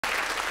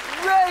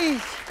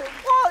Rhys,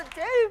 what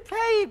do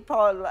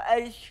people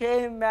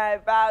assume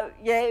about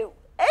you?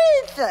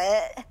 Is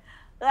it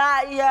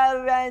that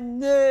you're a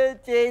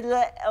nerdy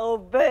little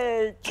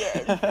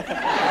virgin?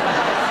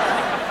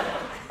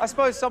 I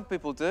suppose some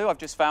people do, I've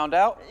just found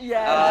out.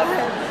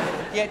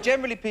 Yeah. Yeah,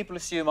 generally people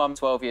assume I'm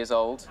 12 years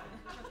old.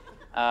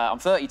 I'm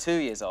 32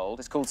 years old.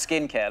 It's called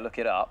skincare, look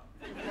it up.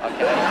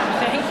 Okay.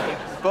 Thank you.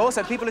 But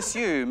also, people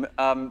assume,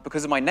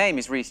 because my name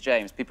is Rhys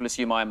James, people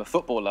assume I am a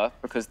footballer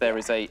because there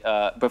is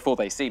a... before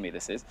they see me,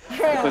 this is.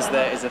 Because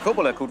there is a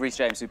footballer called Rhys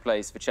James who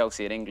plays for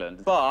Chelsea in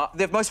England. But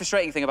the most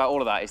frustrating thing about all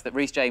of that is that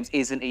Rhys James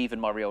isn't even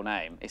my real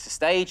name. It's a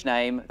stage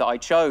name that I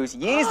chose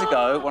years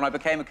ago when I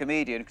became a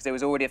comedian because there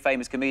was already a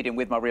famous comedian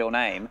with my real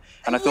name.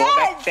 And I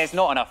thought, there's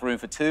not enough room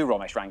for two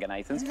Ramesh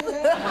Ranganathans. You know,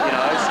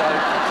 so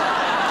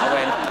I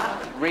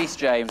went Rhys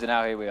James, and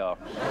now here we are.